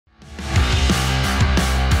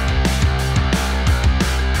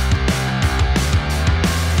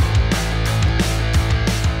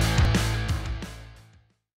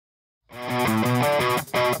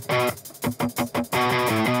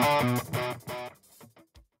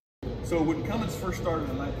So when Cummins first started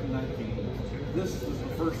in 1919, this was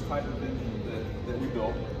the first type of engine that we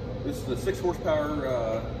built. This is the 6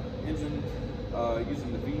 horsepower engine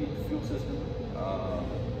using the Veed fuel system. So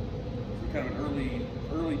kind of an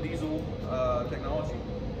early diesel technology.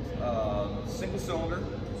 Single cylinder,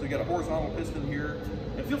 so you got a horizontal piston here.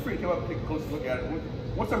 And feel free to come up and take a closer look at it.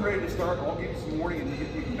 Once I'm ready to start, I'll give you some warning and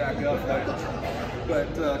you can back up.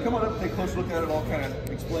 But come on up and take a closer look at it. I'll kind of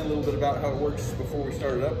explain a little bit about how it works before we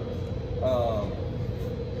start it up.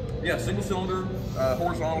 Yeah, single cylinder,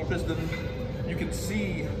 horizontal piston. You can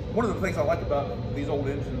see, one of the things I like about these old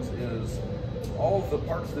engines is all of the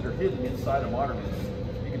parts that are hidden inside a modern engine,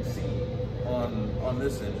 you can see on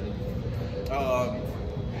this engine.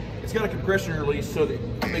 It's got a compression release so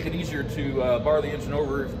that to make it easier to bar the engine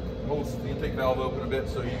over. It holds the intake valve open a bit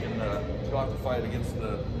so you can go out to fight against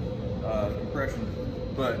the compression.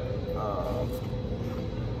 But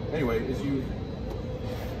anyway, as you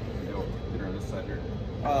go, get around this side here.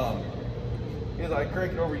 As I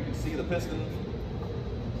crank it over, you can see the piston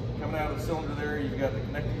coming out of the cylinder there. You've got the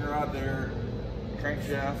connecting rod there,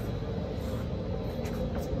 crankshaft.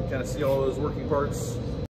 You kind of see all those working parts.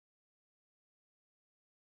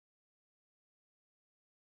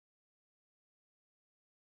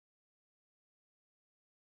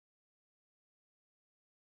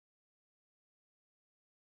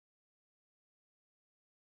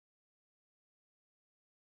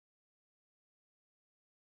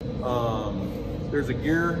 There's a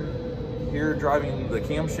gear here driving the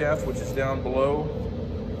camshaft, which is down below,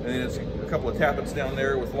 and then it's a couple of tappets down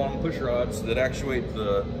there with long push rods that actuate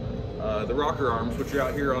the rocker arms, which are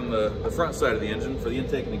out here on the front side of the engine for the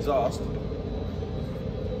intake and exhaust.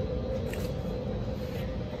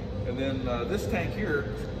 And then this tank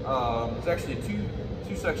here is actually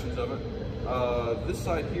two sections of it. This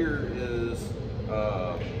side here is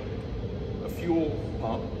a fuel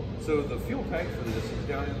pump. So the fuel tank for this is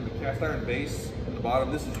down in the cast iron base in the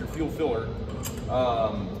bottom. This is your fuel filler.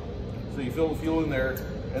 So you fill the fuel in there,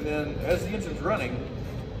 and then as the engine's running,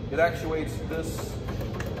 it actuates this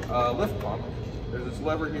lift pump. There's this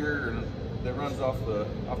lever here that runs off the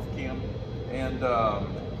cam, and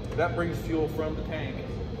that brings fuel from the tank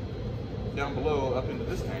down below up into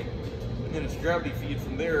this tank, and then it's gravity feed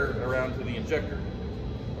from there around to the injector.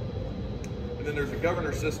 And then there's a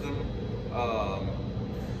governor system.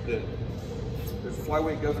 There's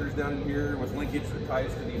flyweight governors down in here with linkage that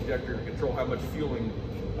ties to the injector to control how much fueling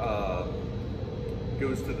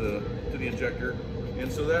goes to the injector,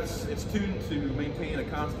 and so it's tuned to maintain a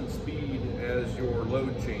constant speed as your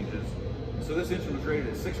load changes. So this engine was rated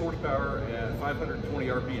at 6 horsepower at 520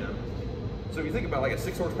 RPM. So if you think about like a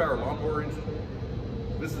 6 horsepower lawnmower engine,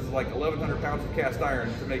 this is like 1,100 pounds of cast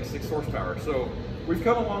iron to make 6 horsepower. So we've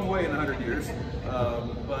come a long way in 100 years,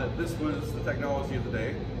 but this was the technology of the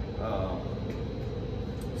day.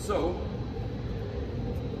 So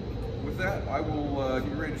with that, I will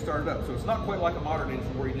get ready to start it up. So it's not quite like a modern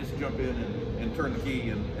engine where you just jump in and turn the key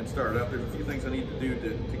and start it up. There's a few things I need to do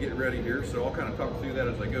to get ready here, so I'll kind of talk through that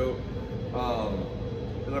as I go.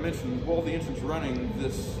 As I mentioned, while the engine's running,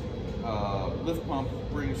 this lift pump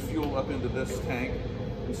brings fuel up into this tank,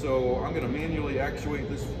 and so I'm going to manually actuate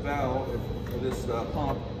this valve, or this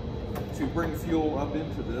pump, to bring fuel up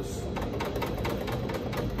into this.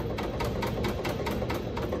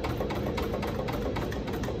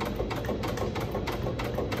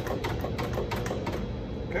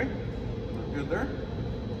 Okay, we're good there.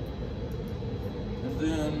 And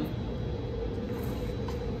then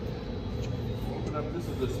open up, this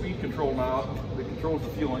is the speed control knob that controls the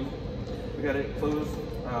fueling. We had it closed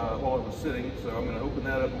while it was sitting, so I'm going to open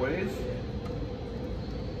that up ways.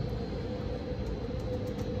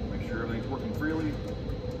 Make sure everything's working freely.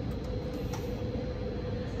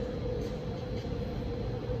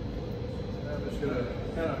 I'm just going to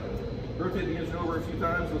kind of rotate the engine over a few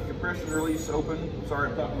times with compression release open. Sorry,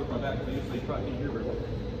 I'm talking with my back to you, so you probably can't hear very well.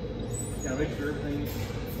 Kind of make sure everything's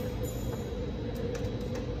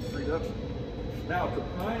freed up. Now, to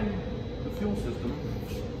prime the fuel system,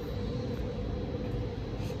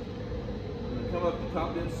 I'm going to come up to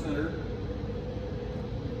top dead center,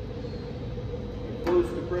 close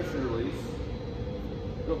compression release,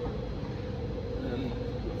 go, and then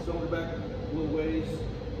put the cylinder back a little ways,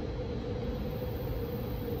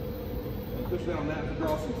 and push down that to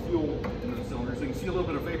draw some fuel into the cylinder. So you can see a little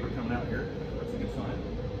bit of vapor coming out here. That's a good sign.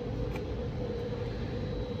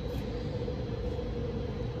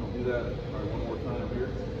 I'll do that one more time here.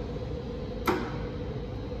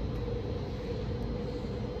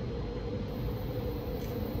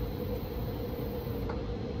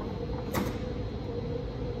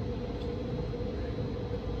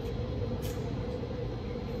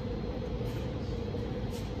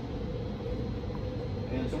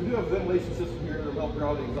 So we do have a ventilation system here that'll help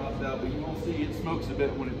draw the exhaust out, but you will see it smokes a bit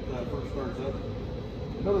when it first starts up.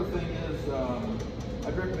 Another thing is,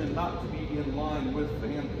 I'd recommend not to be in line with the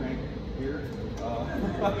hand crank here,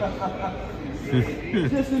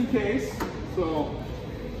 just in case. So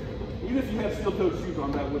even if you have steel-toed shoes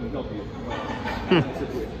on, that wouldn't help you in that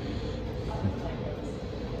situation.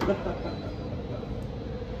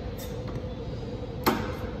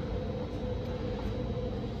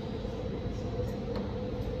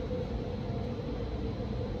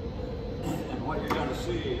 And what you're going to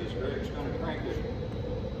see is Greg's going to crank it,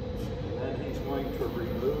 and then he's going to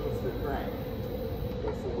remove the crank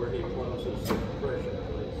before he closes the compression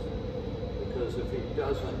release. Because if he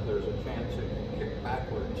doesn't, there's a chance it can kick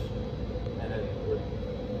backwards, and it would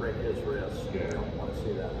break his wrist. You don't want to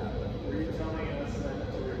see that happen. Were you telling us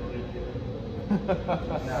that to really do?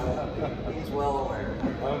 No, he's well aware.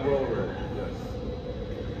 I'm well aware, yes.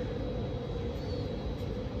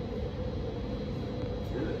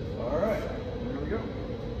 Good. All right, here we go.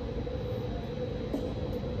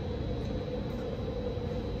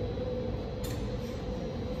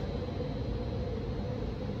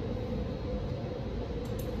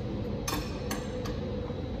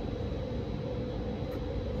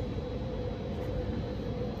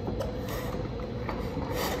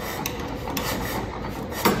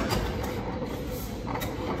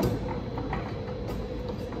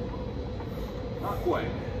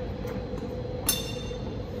 Quite.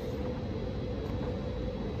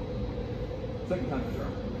 Second time to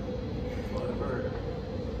charm. What a bird.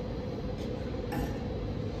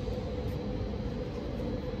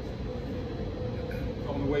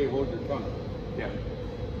 On the way you hold your tongue. Yeah.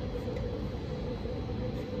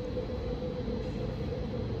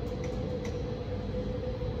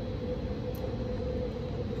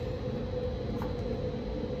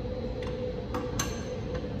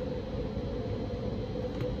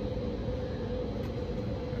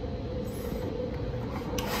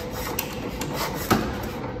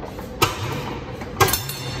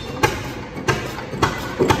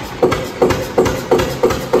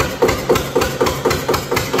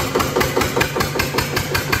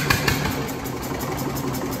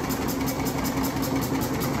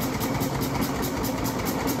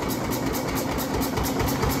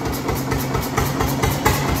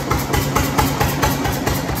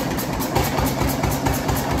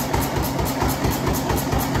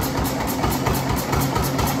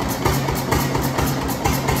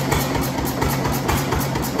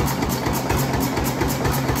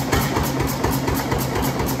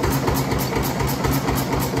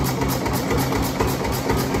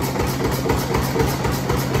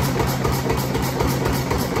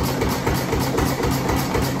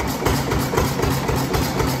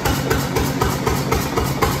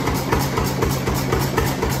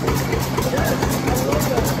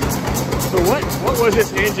 What was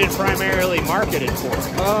this engine primarily marketed for?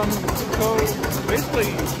 So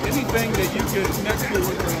basically anything that you could connect to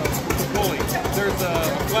with a pulley. There's a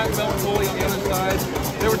flat belt pulley on the other side.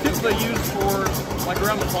 They were typically used for like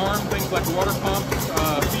around the farm, things like water pumps,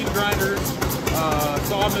 feed grinders,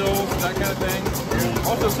 sawmills, that kind of thing.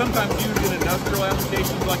 Also sometimes used in industrial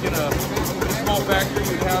applications, like in a small factory,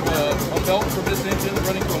 you'd have a belt from this engine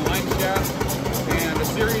running to a line shaft and a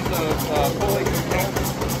series of pulleys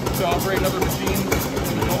to operate other machines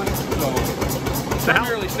in the building. So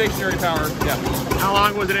primarily stationary power. Yeah. How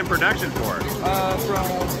long was it in production for? From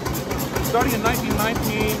starting in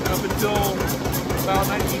 1919 up until about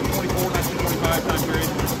 1924, 1925 time period.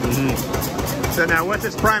 Mm-hmm. So now, what's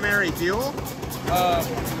its primary fuel?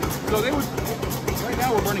 So they would. Right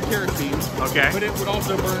now we're burning kerosene. Okay. But it would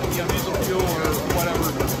also burn, diesel fuel or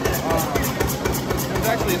whatever. There's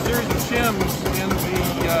actually a series of shims in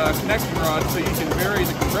the connection rod, so you can vary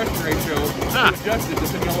the compression ratio to adjust it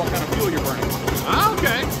depending on what kind of fuel you're burning. Oh,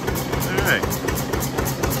 okay. All right.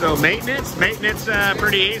 So maintenance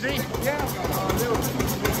pretty easy? Yeah.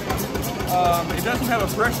 It doesn't have a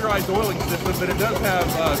pressurized oiling system, but it does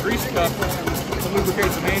have grease cups to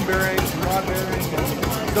lubricate the main bearing, the rod bearing,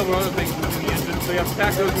 and several other things within the engine. So you have to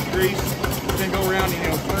pack those with grease, then go around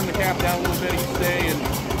and turn the cap down a little bit each day and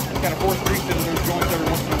kind of force grease into those joints every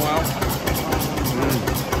once in a while.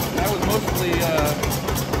 That was mostly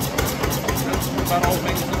about all the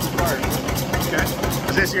maintenance that's required. Okay.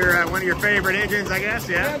 Is this your one of your favorite engines, I guess?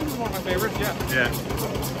 Yeah. Yeah, this is one of my favorites. Yeah. Yeah.